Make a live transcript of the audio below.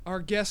Our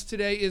guest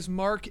today is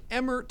Mark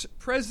Emmert,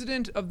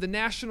 president of the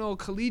National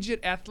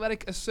Collegiate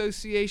Athletic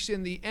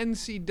Association, the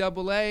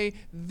NCAA.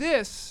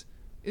 This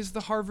is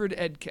the Harvard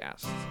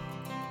EdCast.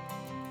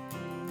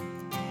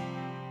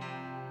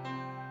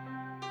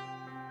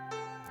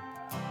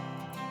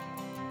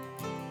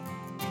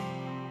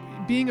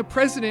 Being a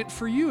president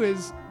for you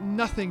is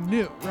nothing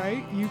new,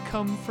 right? You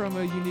come from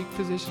a unique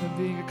position of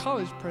being a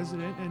college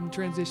president and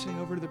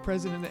transitioning over to the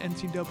president of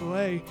the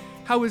NCAA.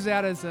 How was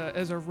that as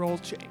a role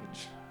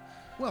change?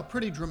 Well,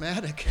 pretty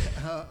dramatic.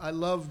 I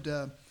loved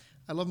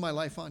my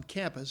life on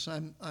campus.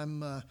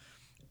 I'm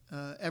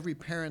every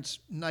parent's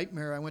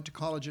nightmare. I went to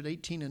college at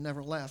 18 and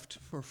never left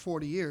for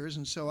 40 years,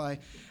 and so I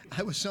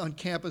was on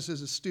campus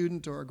as a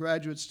student or a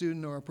graduate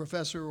student or a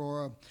professor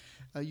or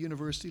a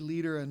university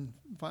leader, and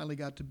finally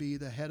got to be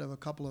the head of a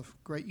couple of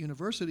great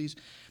universities.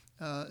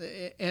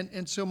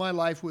 And so my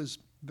life was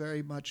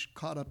very much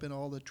caught up in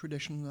all the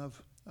tradition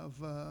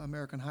of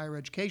American higher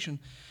education.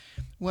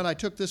 When I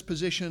took this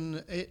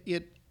position,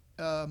 it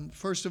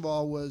first of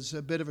all was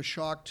a bit of a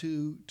shock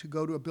to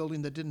go to a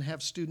building that didn't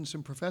have students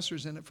and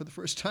professors in it for the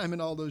first time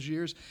in all those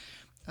years.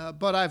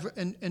 But I've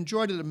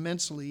enjoyed it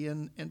immensely,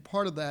 and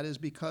part of that is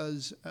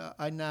because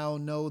I now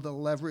know the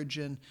leverage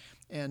and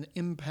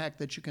impact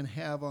that you can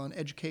have on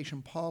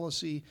education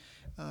policy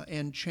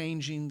and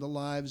changing the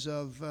lives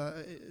of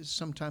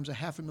sometimes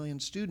 500,000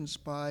 students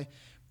by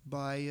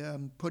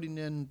putting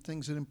in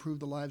things that improve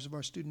the lives of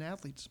our student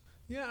athletes.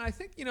 Yeah, I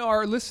think,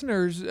 our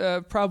listeners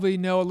probably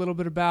know a little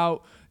bit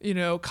about,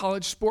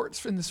 college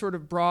sports and the sort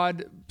of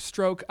broad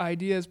stroke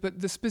ideas, but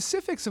the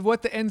specifics of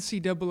what the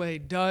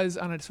NCAA does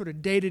on a sort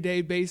of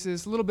day-to-day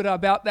basis, a little bit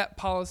about that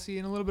policy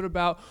and a little bit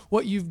about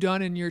what you've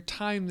done in your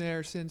time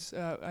there since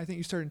I think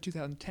you started in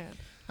 2010.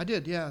 I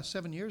did, yeah,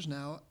 7 years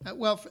now.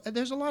 Well,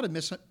 there's a lot of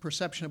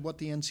misperception of what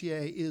the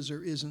NCAA is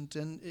or isn't,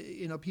 and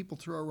people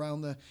throw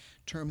around the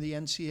term the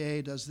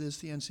NCAA does this,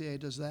 the NCAA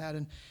does that,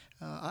 and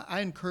I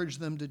encourage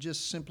them to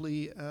just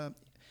simply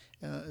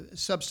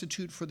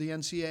substitute for the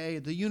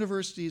NCAA. The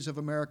universities of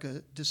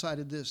America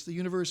decided this. The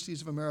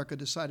universities of America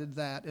decided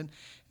that.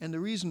 And the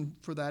reason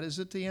for that is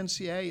that the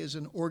NCAA is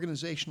an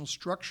organizational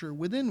structure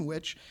within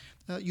which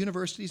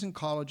universities and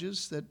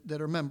colleges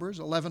that are members,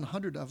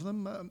 1,100 of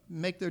them,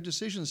 make their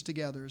decisions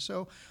together.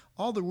 So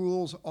all the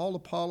rules, all the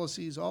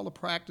policies, all the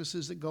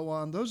practices that go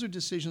on, those are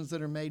decisions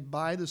that are made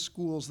by the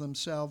schools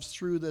themselves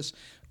through this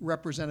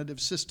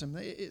representative system.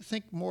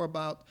 Think more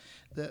about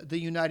the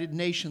United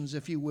Nations,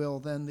 if you will,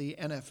 than the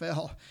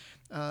NFL.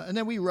 And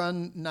then we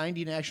run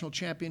 90 national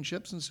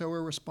championships, and so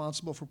we're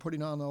responsible for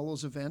putting on all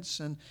those events.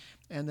 And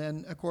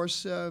then, of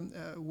course,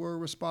 we're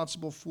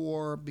responsible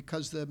for,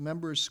 because the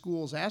members'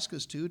 schools ask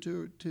us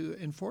to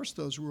enforce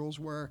those rules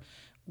where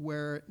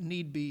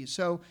need be.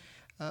 So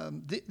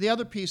the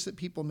other piece that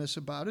people miss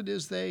about it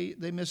is they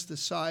miss the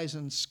size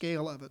and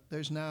scale of it.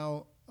 There's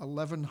now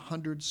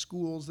 1,100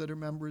 schools that are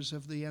members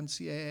of the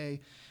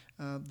NCAA.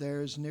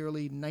 There's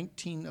nearly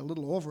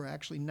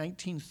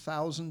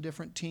 19,000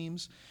 different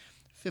teams.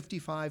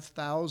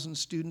 55,000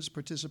 students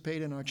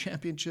participate in our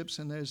championships,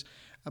 and there's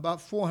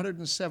about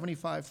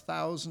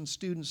 475,000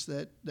 students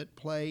that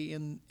play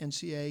in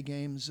NCAA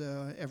games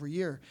every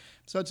year.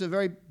 So it's a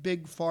very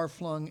big,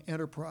 far-flung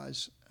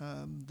enterprise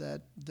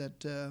that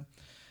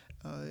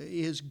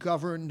is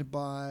governed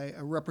by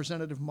a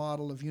representative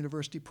model of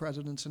university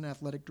presidents and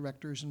athletic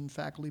directors and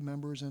faculty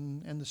members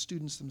and the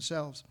students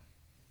themselves.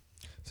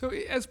 So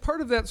as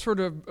part of that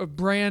sort of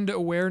brand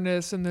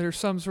awareness, and there's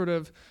some sort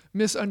of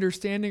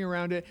misunderstanding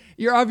around it,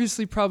 you're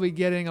obviously probably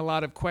getting a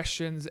lot of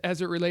questions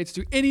as it relates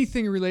to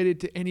anything related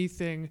to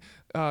anything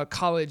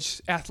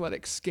college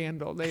athletic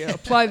scandal. They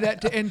apply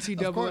that to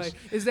NCAA.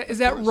 Is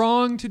that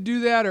wrong to do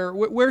that, or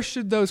where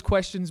should those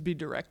questions be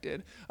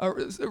directed?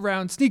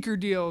 Around sneaker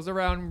deals,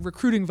 around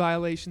recruiting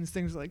violations,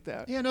 things like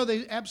that? Yeah, no,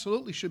 they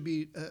absolutely should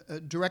be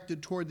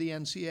directed toward the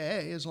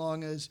NCAA, as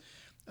long as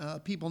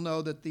people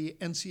know that the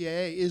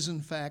NCAA is,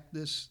 in fact,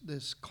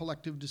 this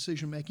collective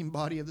decision-making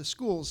body of the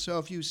schools. So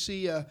if you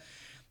see a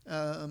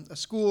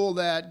school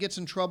that gets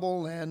in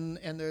trouble and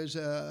there's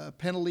a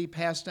penalty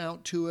passed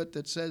out to it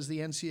that says the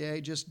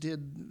NCAA just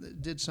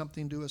did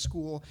something to a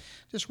school,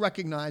 just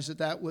recognize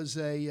that was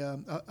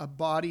a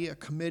body, a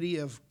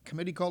committee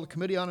called the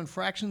Committee on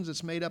Infractions.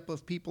 It's made up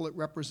of people that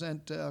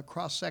represent a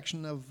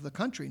cross-section of the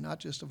country, not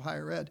just of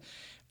higher ed.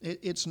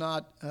 It's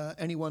not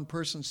any one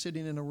person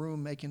sitting in a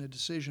room making a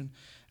decision.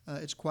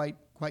 It's quite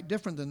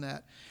different than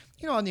that.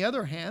 On the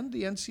other hand,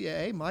 the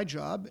NCAA, my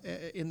job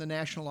in the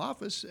national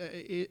office,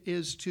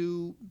 is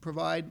to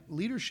provide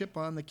leadership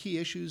on the key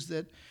issues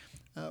that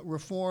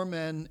reform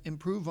and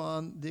improve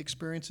on the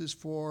experiences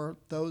for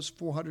those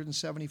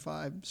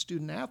 475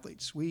 student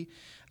athletes.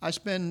 I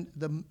spend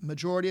the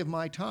majority of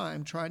my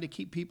time trying to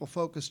keep people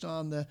focused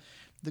on the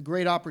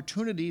great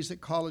opportunities that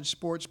college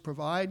sports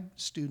provide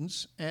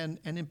students, and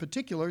in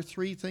particular,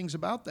 three things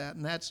about that.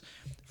 And that's,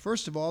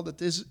 first of all, that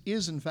this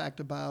is, in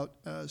fact, about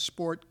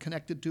sport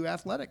connected to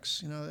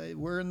athletics.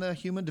 We're in the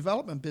human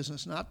development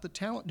business, not the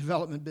talent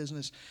development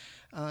business.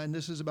 And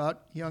this is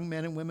about young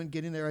men and women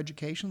getting their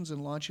educations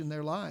and launching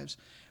their lives.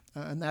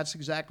 And that's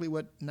exactly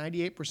what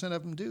 98%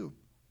 of them do.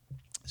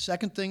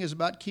 Second thing is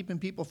about keeping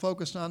people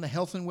focused on the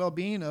health and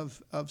well-being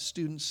of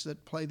students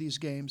that play these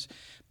games.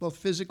 Both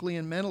physically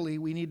and mentally,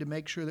 we need to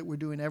make sure that we're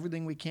doing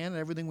everything we can and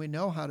everything we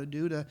know how to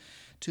do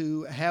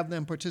to have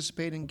them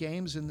participate in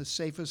games in the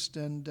safest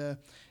and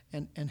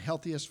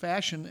healthiest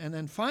fashion. And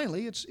then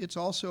finally, it's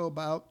also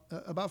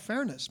about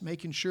fairness,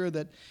 making sure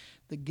that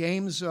the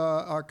games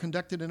are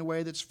conducted in a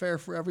way that's fair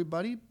for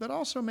everybody, but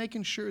also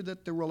making sure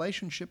that the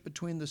relationship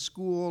between the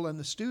school and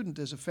the student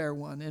is a fair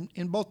one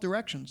in both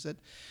directions, that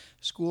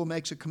school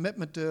makes a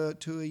commitment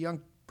to a young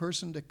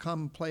person to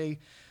come play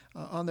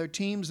on their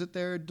teams, that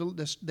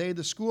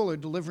the school are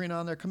delivering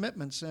on their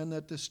commitments, and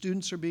that the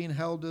students are being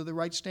held to the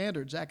right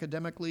standards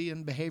academically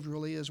and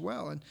behaviorally as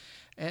well.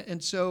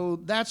 And so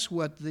that's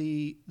what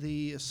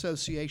the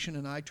association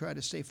and I try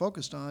to stay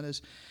focused on,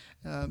 is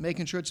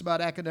making sure it's about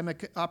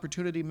academic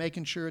opportunity,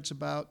 making sure it's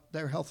about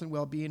their health and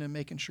well-being, and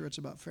making sure it's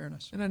about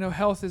fairness. And I know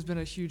health has been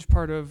a huge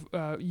part of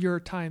your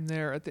time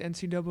there at the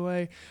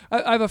NCAA.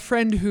 I have a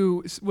friend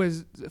who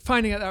was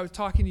finding out that I was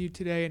talking to you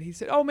today, and he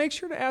said, make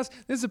sure to ask,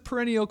 this is a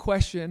perennial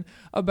question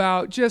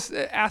about just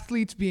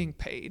athletes being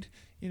paid.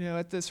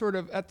 At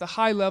the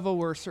high level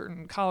where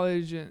certain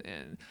college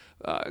and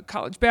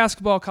college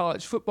basketball,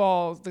 college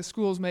football, the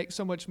schools make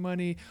so much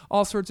money.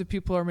 All sorts of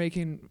people are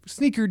making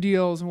sneaker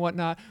deals and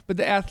whatnot, but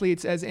the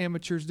athletes as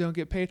amateurs don't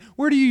get paid.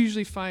 Where do you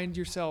usually find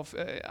yourself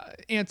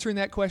answering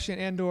that question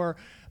and/or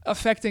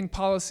affecting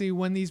policy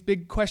when these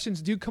big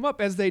questions do come up,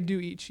 as they do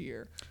each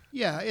year?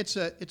 Yeah, it's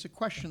a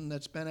question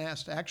that's been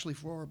asked actually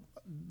for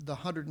the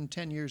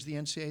 110 years the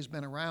NCAA has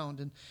been around,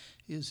 and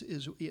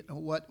is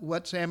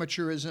what's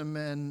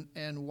amateurism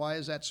and why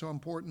is that so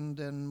important,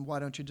 and why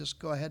don't you just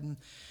go ahead and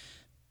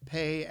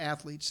pay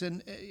athletes?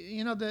 And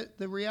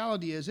the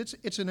reality is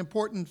it's an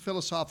important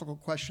philosophical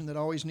question that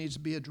always needs to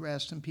be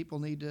addressed, and people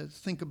need to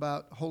think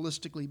about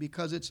holistically,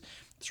 because it's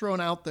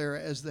thrown out there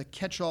as the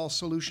catch-all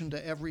solution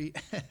to every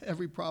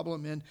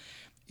problem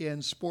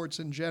in sports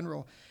in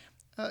general.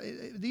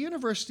 The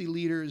university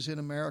leaders in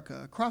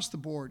America, across the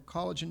board,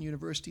 college and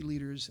university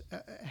leaders,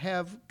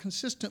 have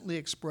consistently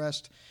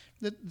expressed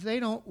that they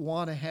don't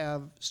want to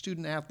have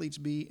student athletes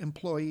be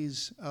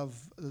employees of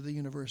the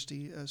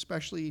university,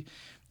 especially,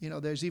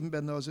 there's even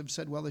been those who have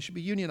said, well, they should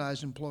be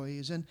unionized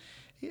employees. And,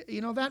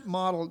 that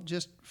model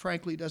just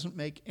frankly doesn't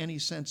make any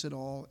sense at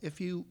all.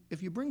 If you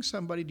bring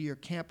somebody to your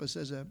campus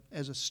as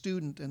a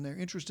student, and they're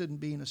interested in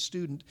being a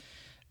student,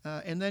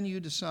 and then you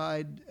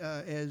decide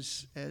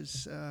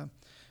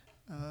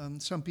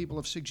some people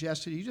have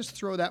suggested, you just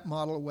throw that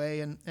model away,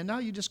 and now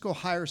you just go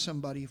hire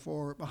somebody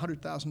for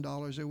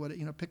 $100,000 or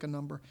what, pick a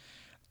number.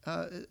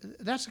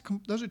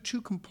 Those are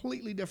two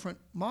completely different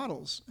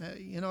models.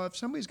 If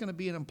somebody's going to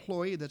be an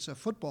employee that's a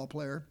football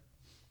player,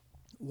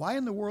 why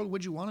in the world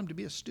would you want him to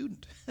be a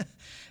student?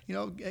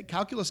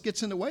 Calculus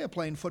gets in the way of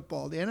playing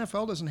football. The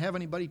NFL doesn't have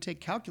anybody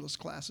take calculus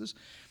classes.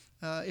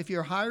 If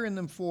you're hiring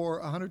them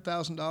for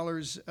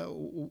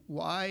 $100,000,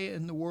 why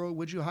in the world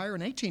would you hire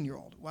an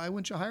 18-year-old? Why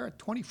wouldn't you hire a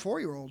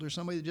 24-year-old or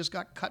somebody that just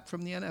got cut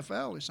from the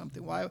NFL or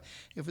something? Why,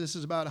 if this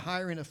is about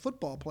hiring a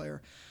football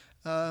player?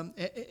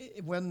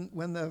 When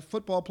the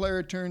football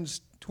player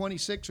turns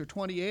 26 or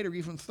 28 or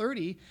even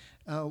 30,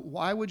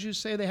 why would you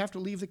say they have to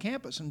leave the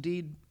campus?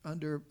 Indeed,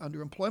 under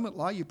employment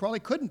law, you probably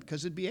couldn't,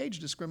 because it'd be age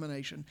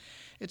discrimination,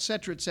 et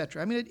cetera, et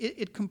cetera. I mean,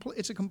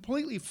 it's a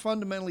completely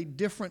fundamentally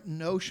different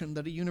notion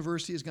that a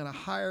university is going to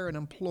hire an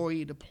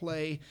employee to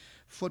play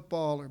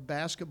football or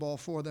basketball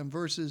for them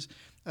versus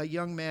a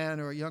young man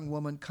or a young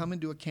woman coming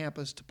to a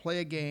campus to play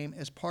a game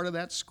as part of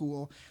that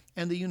school,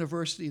 and the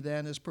university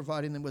then is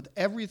providing them with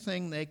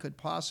everything they could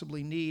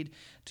possibly need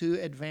to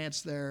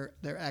advance their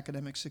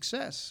academic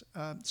success,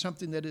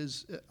 something that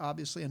is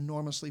obviously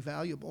enormously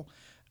valuable.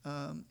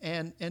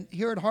 And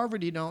here at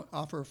Harvard, you don't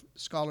offer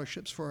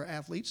scholarships for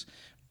athletes,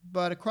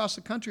 but across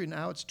the country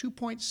now, it's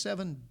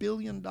 $2.7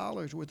 billion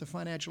worth of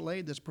financial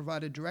aid that's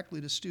provided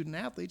directly to student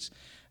athletes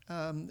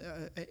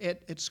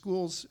at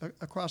schools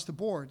across the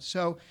board.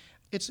 So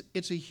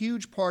it's a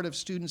huge part of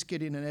students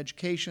getting an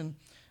education.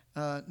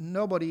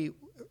 Nobody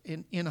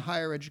in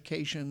higher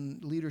education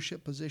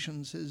leadership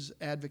positions has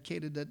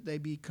advocated that they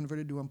be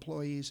converted to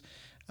employees.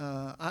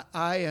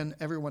 I and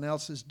everyone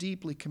else is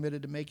deeply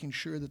committed to making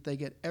sure that they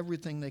get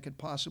everything they could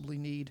possibly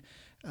need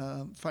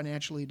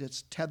financially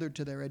that's tethered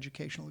to their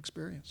educational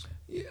experience.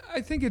 Yeah,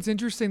 I think it's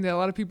interesting that a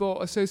lot of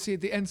people associate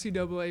the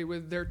NCAA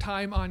with their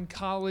time on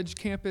college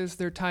campus,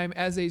 their time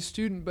as a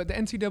student, but the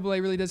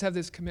NCAA really does have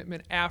this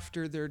commitment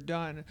after they're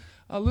done.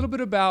 A little bit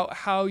about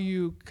how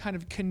you kind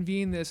of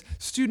convene this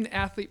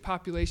student-athlete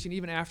population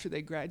even after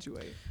they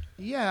graduate.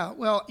 Yeah,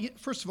 well,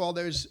 first of all,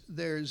 there's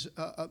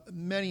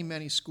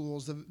many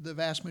schools, the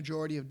vast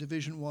majority of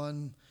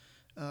Division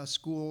I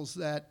schools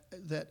that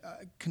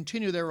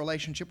continue their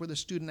relationship with the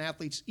student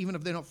athletes even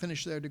if they don't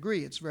finish their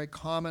degree. It's very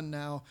common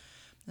now,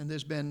 and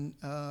there's been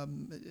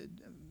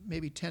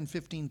maybe 10,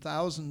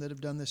 15,000 that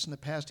have done this in the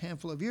past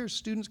handful of years.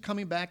 Students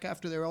coming back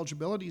after their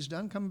eligibility is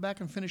done, coming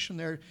back and finishing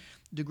their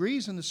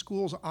degrees, and the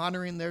schools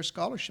honoring their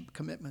scholarship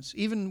commitments,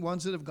 even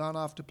ones that have gone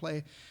off to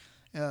play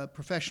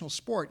professional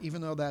sport,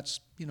 even though that's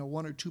 1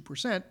 or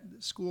 2%,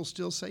 schools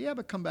still say, yeah,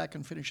 but come back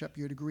and finish up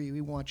your degree.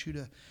 We want you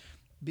to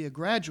be a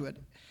graduate.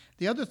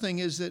 The other thing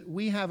is that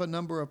we have a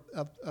number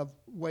of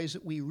ways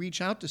that we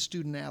reach out to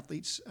student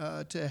athletes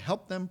to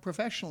help them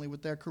professionally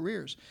with their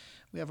careers.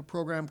 We have a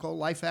program called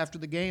Life After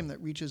the Game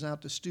that reaches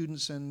out to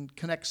students and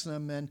connects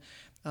them and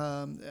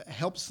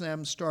helps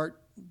them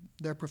start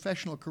their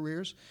professional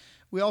careers.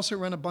 We also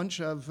run a bunch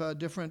of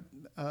different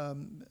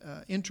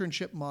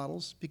internship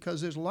models because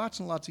there's lots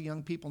and lots of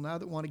young people now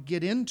that want to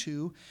get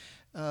into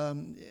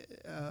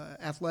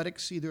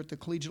athletics, either at the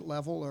collegiate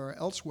level or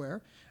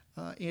elsewhere,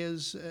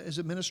 as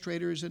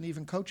administrators and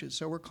even coaches.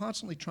 So we're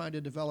constantly trying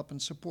to develop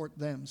and support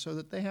them so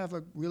that they have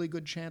a really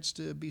good chance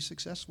to be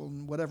successful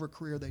in whatever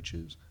career they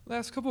choose.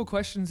 Last couple of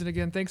questions, and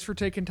again, thanks for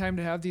taking time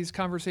to have these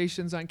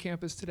conversations on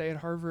campus today at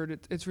Harvard.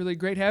 It's really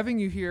great having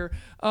you here.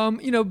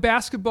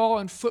 Basketball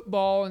and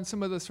football and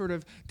some of the sort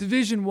of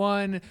Division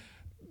I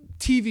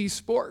TV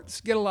sports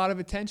get a lot of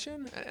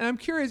attention. And I'm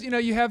curious,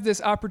 you have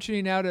this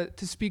opportunity now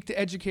to speak to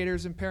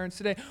educators and parents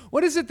today.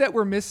 What is it that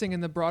we're missing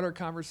in the broader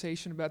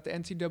conversation about the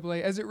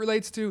NCAA as it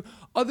relates to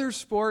other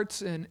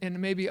sports and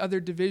maybe other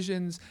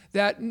divisions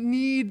that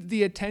need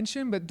the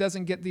attention but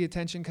doesn't get the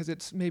attention because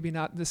it's maybe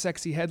not the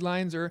sexy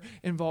headlines or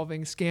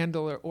involving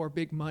scandal or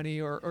big money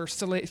or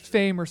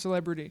fame or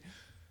celebrity?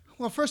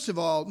 Well, first of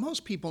all,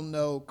 most people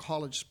know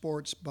college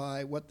sports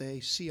by what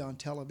they see on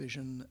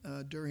television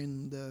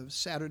during the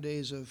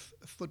Saturdays of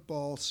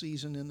football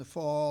season in the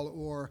fall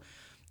or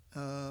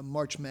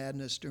March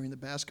Madness during the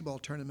basketball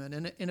tournament.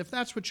 And if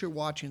that's what you're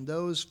watching,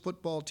 those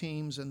football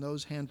teams and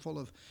those handful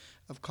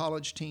of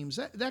college teams,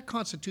 that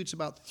constitutes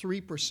about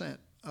 3%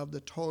 of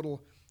the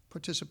total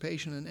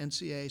participation in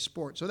NCAA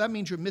sports. So that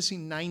means you're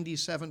missing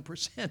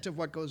 97% of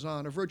what goes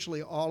on, or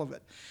virtually all of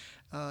it.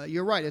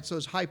 You're right. It's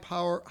those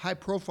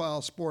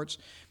high-profile sports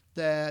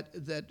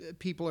that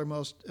people are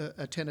most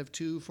attentive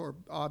to for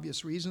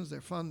obvious reasons. They're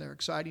fun, they're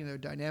exciting, they're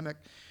dynamic.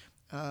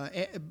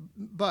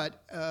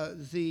 But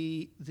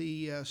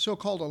the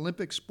so-called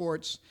Olympic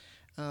sports,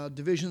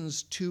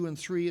 Divisions 2 and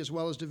 3, as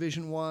well as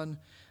Division 1,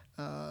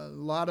 a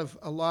lot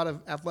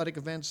of athletic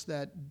events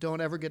that don't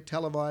ever get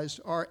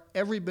televised are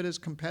every bit as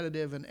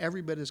competitive and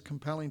every bit as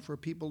compelling for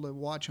people to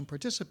watch and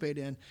participate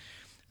in.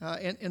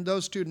 And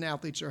those student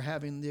athletes are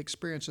having the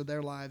experience of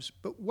their lives.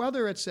 But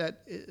whether it's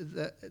at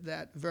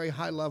that very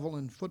high level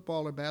in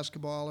football or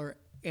basketball or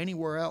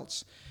anywhere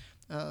else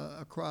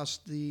across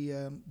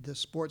the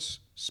sports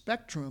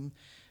spectrum,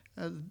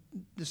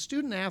 the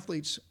student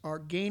athletes are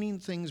gaining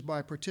things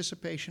by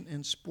participation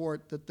in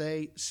sport that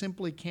they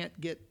simply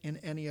can't get in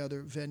any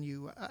other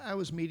venue. I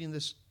was meeting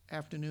this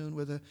afternoon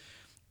with a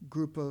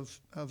group of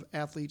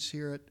athletes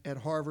here at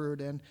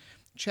Harvard and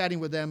chatting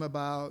with them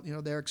about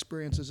their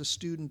experience as a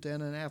student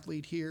and an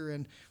athlete here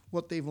and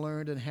what they've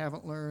learned and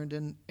haven't learned,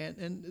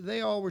 and they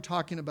all were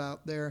talking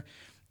about their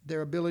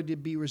ability to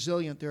be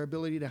resilient, their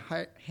ability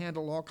to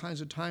handle all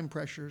kinds of time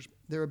pressures,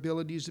 their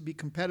abilities to be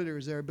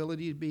competitors, their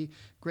ability to be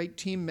great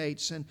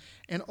teammates, and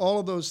all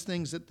of those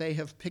things that they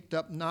have picked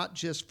up not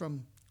just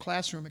from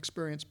classroom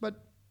experience, but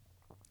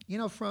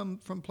from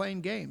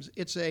playing games.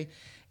 It's a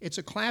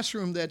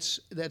classroom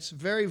that's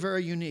very,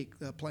 very unique,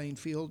 the playing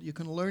field. You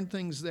can learn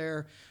things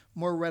there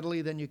more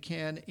readily than you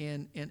can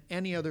in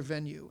any other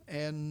venue.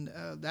 And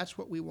that's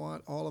what we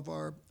want all of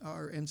our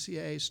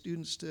NCAA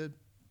students to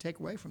take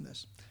away from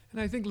this. And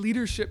I think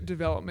leadership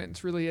development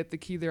is really at the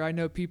key there. I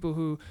know people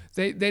who,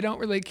 they don't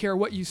really care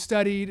what you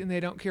studied and they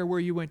don't care where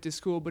you went to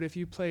school, but if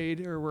you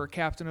played or were a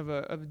captain of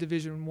a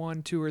Division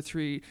 1, 2, or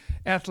 3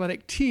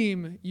 athletic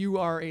team, you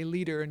are a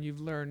leader and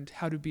you've learned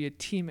how to be a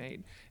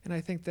teammate. And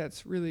I think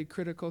that's really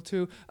critical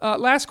too.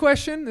 Last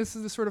question. This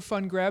is the sort of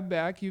fun grab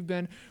back. You've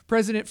been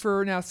president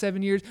for now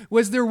 7 years.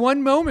 Was there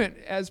one moment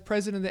as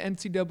president of the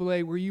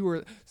NCAA where you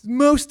were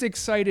most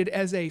excited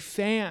as a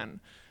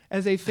fan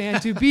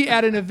to be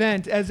at an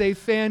event, as a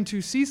fan to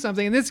see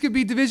something? And this could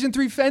be Division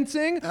III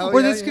fencing,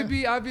 this could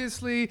be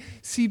obviously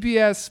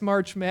CBS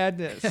March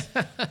Madness.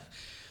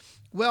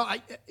 Well,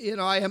 I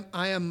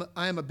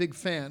am a big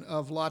fan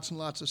of lots and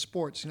lots of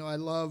sports. I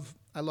love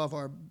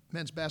our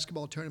men's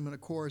basketball tournament,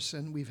 of course,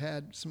 and we've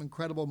had some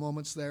incredible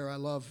moments there. I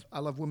love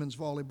women's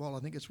volleyball.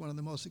 I think it's one of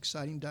the most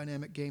exciting,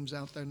 dynamic games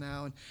out there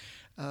now.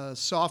 And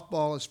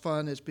softball is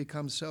fun. It's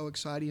become so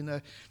exciting.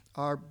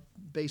 Our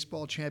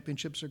baseball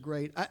championships are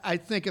great. I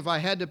think if I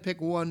had to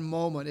pick one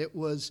moment, it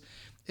was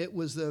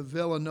the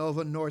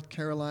Villanova, North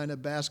Carolina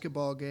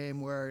basketball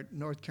game where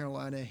North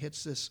Carolina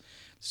hits this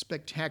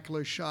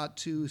spectacular shot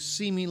to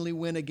seemingly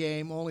win a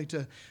game, only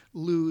to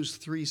lose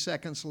 3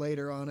 seconds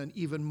later on an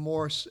even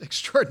more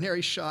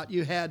extraordinary shot.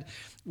 You had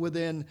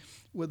within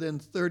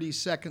 30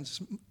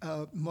 seconds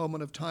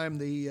moment of time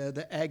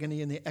the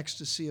agony and the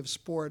ecstasy of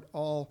sport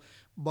all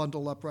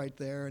bundle up right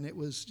there, and it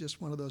was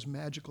just one of those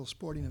magical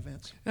sporting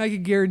events. And I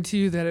can guarantee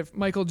you that if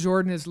Michael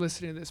Jordan is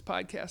listening to this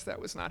podcast, that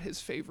was not his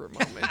favorite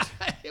moment.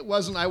 It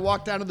wasn't. I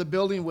walked out of the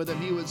building with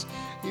him. He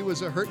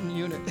was a hurting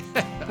unit.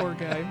 Poor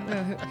guy.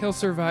 He'll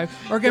survive.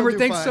 Mark Emmert,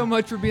 thanks so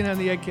much for being on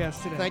the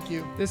EdCast today. Thank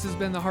you. This has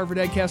been the Harvard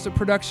EdCast, a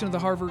production of the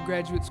Harvard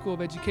Graduate School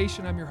of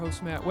Education. I'm your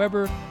host, Matt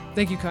Weber.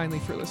 Thank you kindly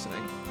for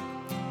listening.